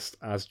cast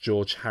as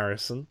George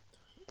Harrison.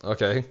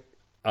 Okay.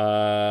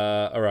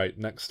 Alright,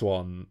 next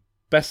one.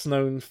 Best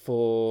known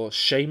for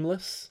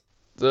Shameless?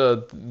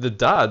 The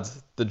dad.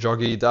 The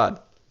druggy dad.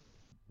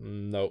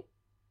 No.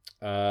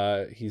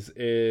 He's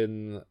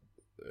in...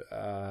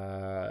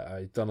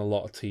 I've done a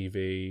lot of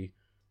TV.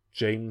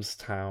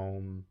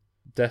 Jamestown,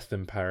 Death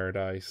in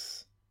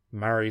Paradise,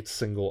 Married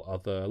Single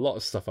Other, a lot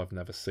of stuff I've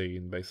never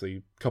seen, basically.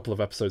 A couple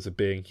of episodes of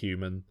Being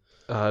Human.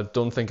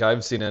 Don't think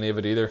I've seen any of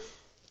it either.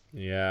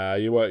 Yeah,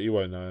 you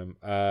won't know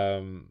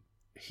him.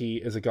 He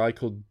is a guy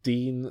called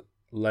Dean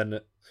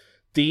Lennox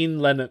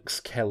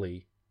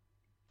Kelly.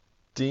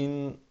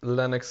 Dean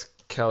Lennox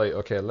Kelly.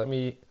 Okay, let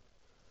me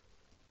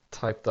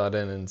type that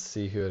in and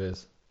see who it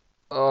is.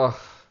 Oh,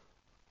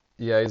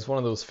 yeah, he's one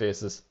of those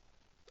faces.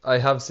 I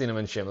have seen him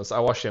in Shameless. I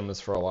watched Shameless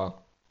for a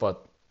while,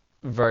 but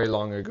very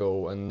long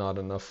ago and not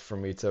enough for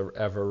me to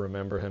ever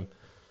remember him.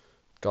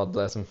 God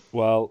bless him.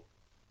 Well,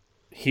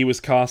 he was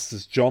cast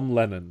as John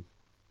Lennon.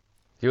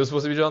 He was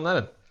supposed to be John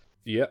Lennon.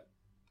 Yep.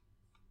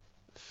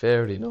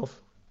 Fair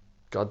enough.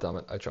 God damn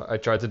it. I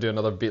tried to do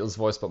another Beatles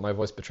voice, but my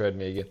voice betrayed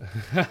me again.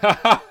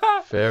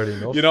 Fair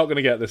enough. You're not going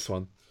to get this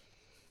one.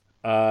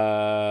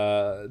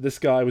 This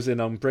guy was in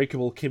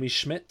Unbreakable Kimmy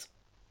Schmidt.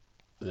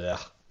 Yeah.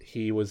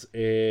 He was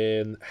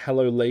in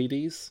Hello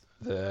Ladies.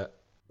 Yeah.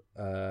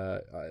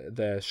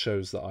 They're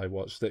shows that I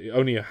watched.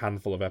 Only a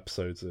handful of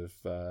episodes of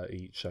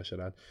each, I should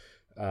add.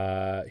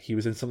 He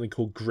was in something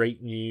called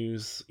Great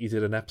News. He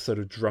did an episode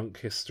of Drunk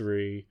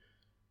History.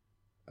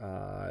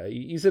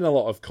 He's in a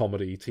lot of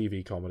comedy,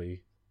 TV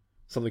comedy.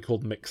 Something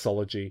called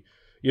Mixology.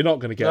 You're not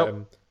going to get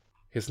him.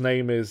 His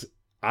name is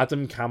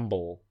Adam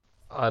Campbell.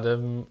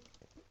 Adam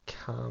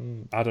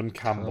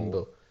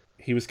Campbell.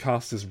 He was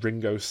cast as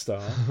Ringo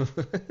Starr.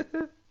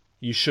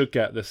 You should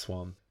get this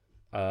one.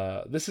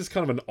 This is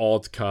kind of an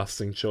odd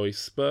casting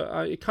choice,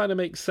 but it kind of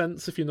makes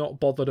sense if you're not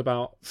bothered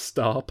about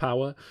star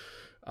power.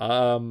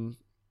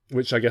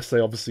 Which I guess they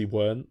obviously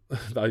weren't.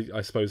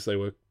 I suppose they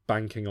were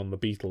banking on the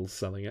Beatles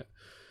selling it.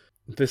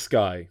 This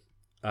guy,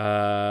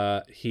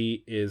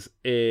 he is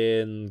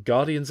in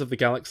Guardians of the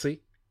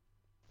Galaxy.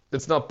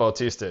 It's not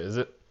Bautista, is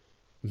it?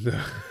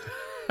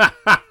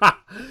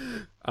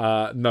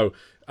 No.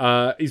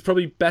 He's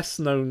probably best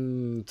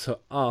known to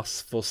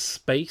us for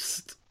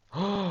Spaced,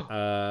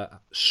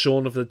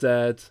 Shaun of the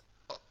Dead.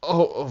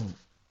 Oh,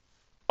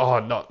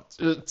 no.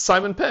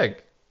 Simon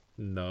Pegg.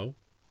 No.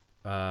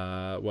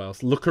 What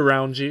else? Look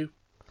Around You.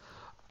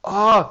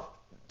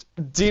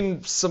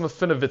 Dean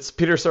Serafinowicz.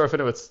 Peter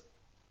Serafinowicz.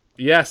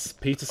 Yes,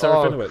 Peter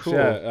Serafinowicz. Cool.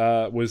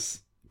 Yeah,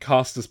 was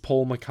cast as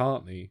Paul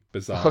McCartney.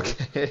 Bizarre.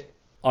 Okay.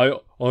 I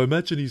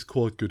imagine he's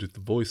quite good at the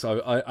voice.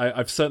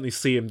 I've certainly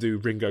seen him do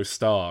Ringo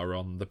Starr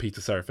on the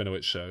Peter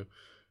Serafinowicz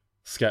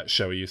sketch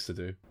show he used to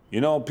do.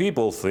 You know,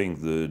 people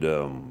think that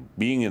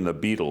being in the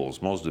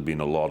Beatles must have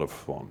been a lot of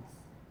fun.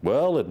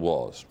 Well, it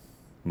was,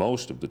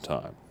 most of the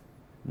time.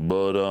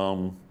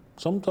 But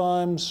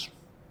sometimes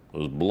it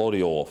was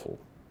bloody awful,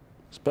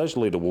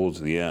 especially towards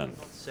the end.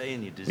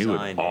 We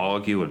would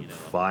argue and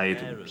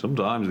fight, and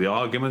sometimes the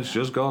arguments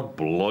just got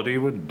bloody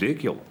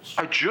ridiculous.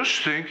 I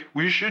just think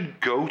we should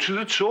go to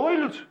the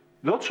toilet.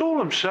 That's all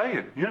I'm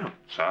saying,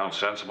 Sounds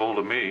sensible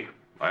to me.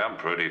 I am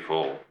pretty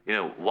full.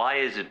 Why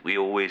is it we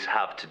always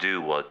have to do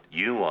what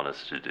you want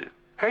us to do?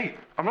 Hey,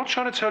 I'm not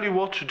trying to tell you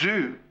what to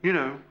do,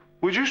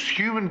 We're just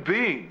human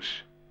beings.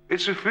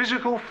 It's a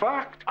physical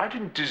fact. I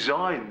didn't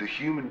design the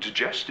human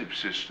digestive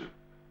system.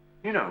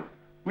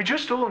 We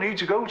just all need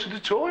to go to the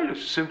toilet.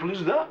 Simple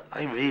as that.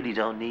 I really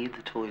don't need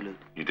the toilet.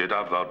 You did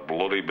have that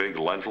bloody big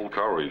lentil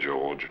curry,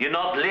 George. You're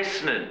not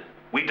listening.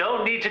 We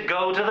don't need to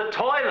go to the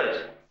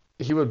toilet.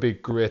 He would be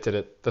great at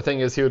it. The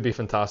thing is, he would be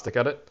fantastic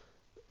at it.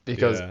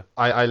 Because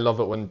I love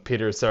it when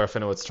Peter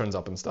Serafinowicz turns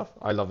up and stuff.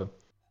 I love him.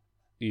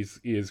 He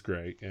is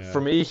great. Yeah. For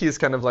me, he's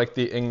kind of like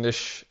the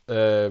English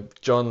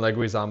John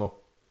Leguizamo.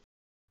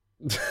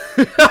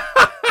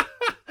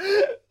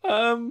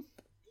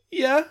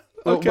 Yeah.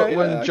 Okay. But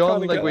when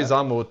John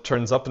Leguizamo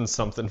turns up in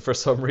something, for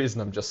some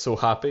reason, I'm just so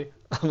happy.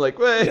 I'm like,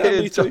 wait,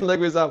 me John too.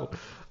 Leguizamo.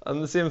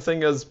 And the same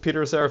thing as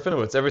Peter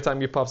Serafinowicz. Every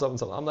time he pops up in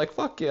something, I'm like,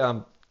 fuck yeah,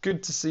 I'm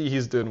good to see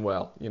he's doing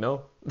well, you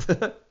know?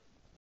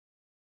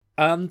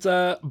 And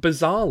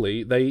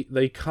bizarrely,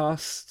 they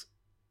cast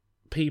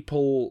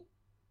people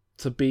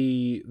to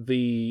be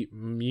the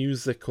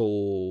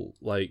musical,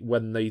 like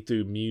when they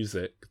do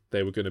music,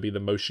 they were going to be the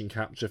motion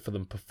capture for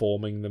them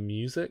performing the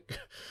music.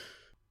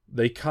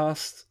 They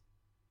cast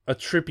a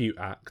tribute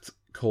act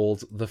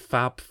called the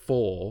Fab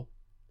Four,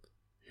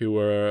 who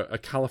were a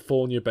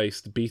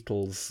California-based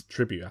Beatles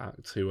tribute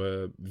act, who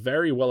are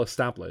very well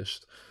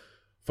established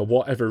for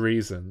whatever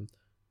reason,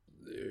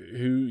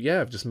 who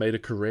have just made a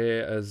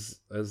career as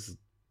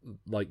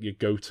like your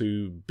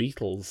go-to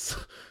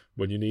Beatles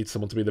when you need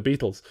someone to be the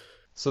Beatles.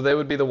 So they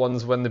would be the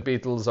ones when the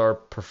Beatles are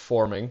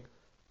performing,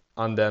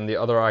 and then the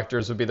other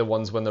actors would be the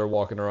ones when they're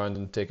walking around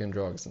and taking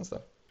drugs and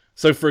stuff.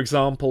 So, for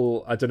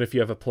example, I don't know if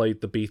you ever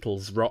played the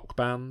Beatles Rock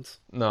Band.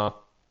 No.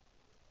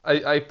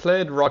 I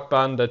played Rock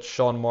Band at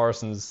Sean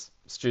Morrison's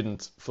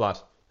student flat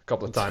a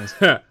couple of times.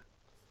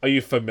 Are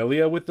you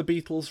familiar with the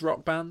Beatles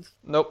Rock Band?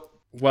 Nope.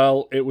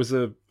 Well, it was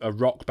a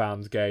Rock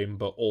Band game,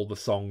 but all the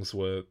songs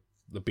were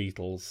the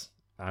Beatles,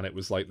 and it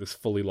was like this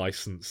fully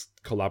licensed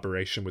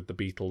collaboration with the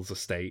Beatles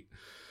estate,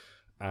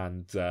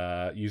 and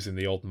using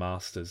the old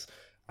masters.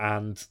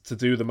 And to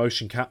do the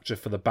motion capture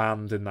for the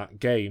band in that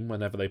game,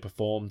 whenever they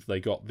performed, they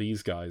got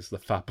these guys, the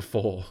Fab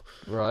Four.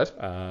 Right.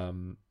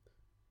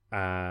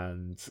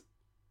 And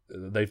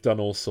they've done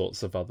all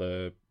sorts of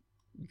other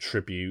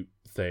tribute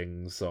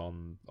things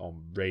on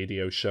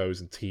radio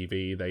shows and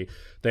TV.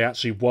 They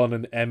actually won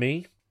an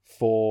Emmy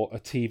for a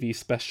TV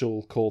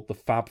special called The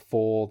Fab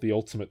Four: The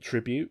Ultimate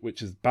Tribute,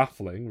 which is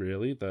baffling,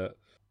 really,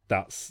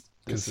 that's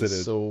considered this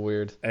is so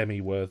weird,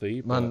 Emmy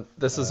worthy. Man,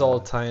 this is all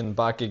tying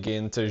back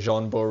again to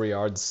Jean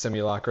Baudrillard's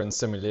Simulacra and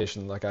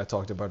Simulation, like I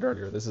talked about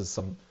earlier. This is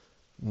some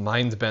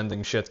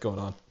mind-bending shit going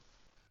on.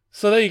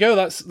 So there you go.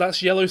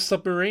 That's Yellow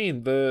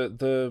Submarine,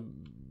 the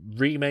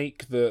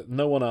remake that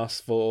no one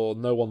asked for,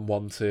 no one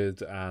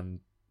wanted, and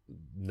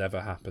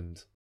never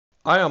happened.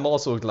 I am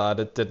also glad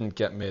it didn't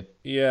get made.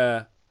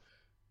 Yeah,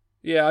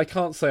 I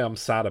can't say I'm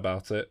sad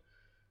about it.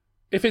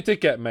 If it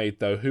did get made,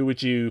 though, who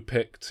would you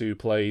pick to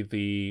play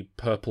the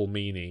Purple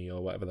Meanie,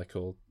 or whatever they're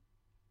called?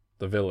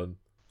 The villain.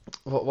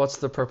 What's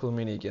the Purple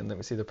Meanie again? Let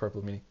me see the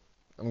Purple Meanie.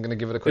 I'm going to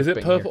give it a quick Is it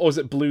bing purple here. or is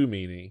it Blue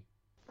Meanie?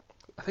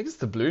 I think it's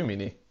the Blue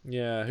Meanie.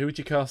 Yeah, who would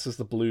you cast as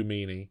the Blue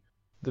Meanie?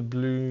 The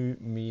Blue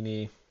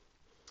Meanie.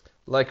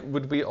 Like,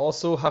 would we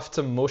also have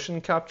to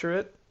motion capture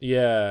it?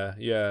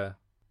 Yeah.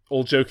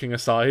 All joking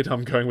aside,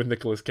 I'm going with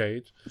Nicolas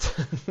Cage.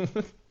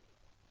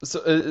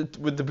 So,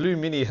 would the Blue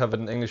Meanie have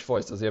an English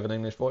voice? Does he have an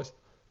English voice?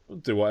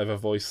 Do whatever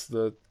voice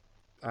the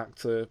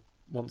actor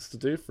wants to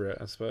do for it,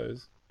 I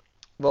suppose.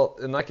 Well,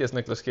 in that case,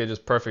 Nicolas Cage is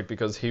perfect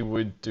because he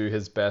would do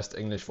his best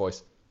English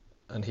voice,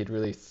 and he'd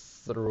really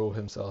throw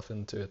himself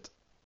into it.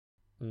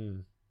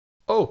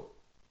 Oh,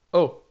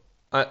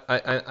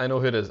 I know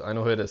who it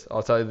is.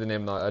 I'll tell you the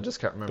name now. I just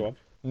can't remember. Go on.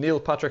 Neil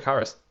Patrick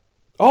Harris.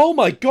 Oh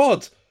my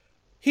god!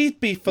 He'd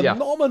be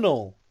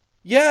phenomenal!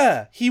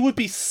 Yeah, he would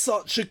be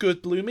such a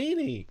good Blue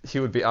Meanie. He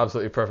would be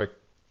absolutely perfect.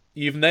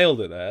 You've nailed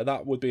it there.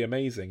 That would be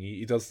amazing.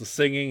 He does the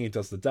singing, he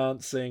does the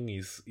dancing,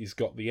 he's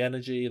got the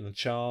energy and the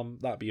charm.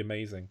 That'd be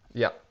amazing.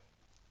 Yeah,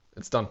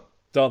 it's done.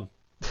 Done.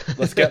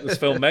 Let's get this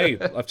film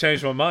made. I've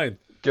changed my mind.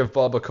 Give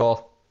Bob a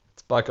call.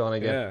 It's back on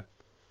again.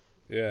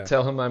 Yeah.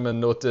 Tell him I'm a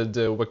noted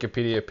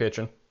Wikipedia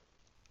patron,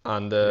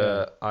 and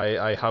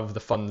I have the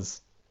funds.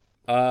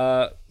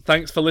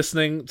 Thanks for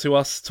listening to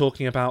us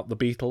talking about the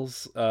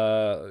Beatles,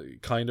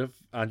 kind of,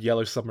 and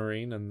Yellow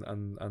Submarine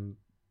and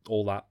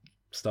all that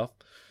stuff.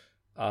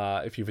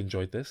 If you've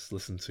enjoyed this,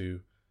 listen to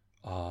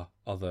our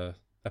other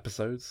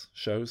episodes,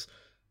 shows.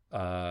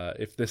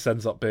 If this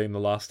ends up being the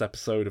last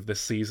episode of this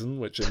season,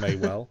 which it may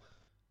well,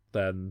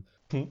 then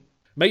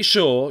make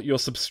sure you're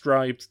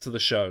subscribed to the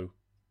show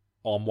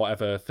on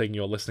whatever thing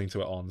you're listening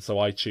to it on, so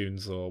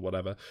iTunes or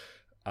whatever,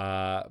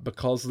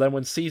 because then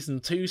when season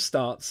 2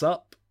 starts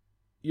up,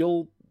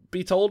 you'll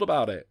be told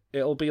about it.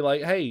 It'll be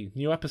like, hey,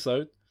 new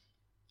episode.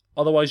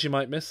 Otherwise, you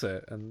might miss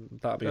it, and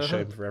that'd be a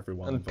shame for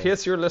everyone. And involved.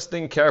 Pace, you're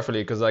listening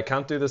carefully because I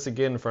can't do this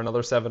again for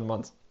another 7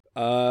 months.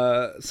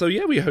 So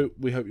yeah, we hope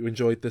you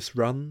enjoyed this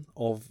run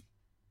of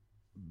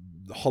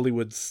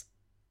Hollywood's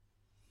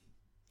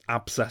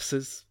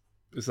abscesses.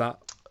 Is that?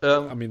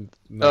 I mean,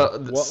 no.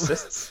 What?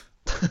 Cysts.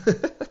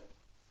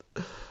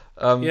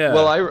 Yeah.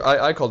 Well,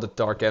 I called it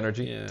dark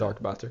energy,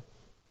 dark matter.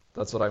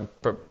 That's what I'm.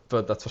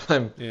 But that's what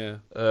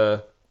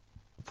I'm.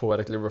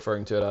 Poetically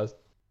referring to it as.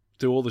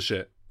 Do all the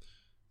shit.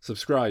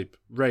 Subscribe,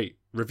 rate,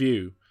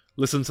 review.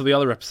 Listen to the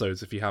other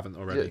episodes if you haven't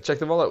already. Yeah, check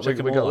them all out. Check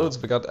We them got all loads.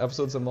 out. We got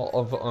episodes on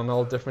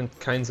all different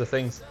kinds of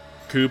things.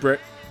 Kubrick,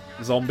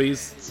 zombies,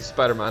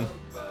 Spider-Man.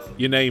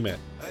 You name it.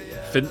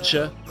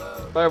 Fincher.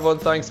 Bye everyone.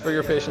 Thanks for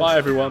your patience. Bye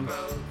everyone.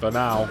 For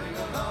now.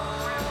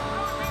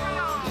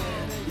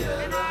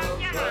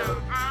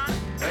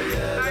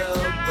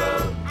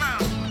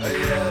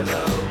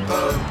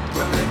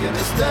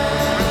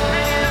 Stand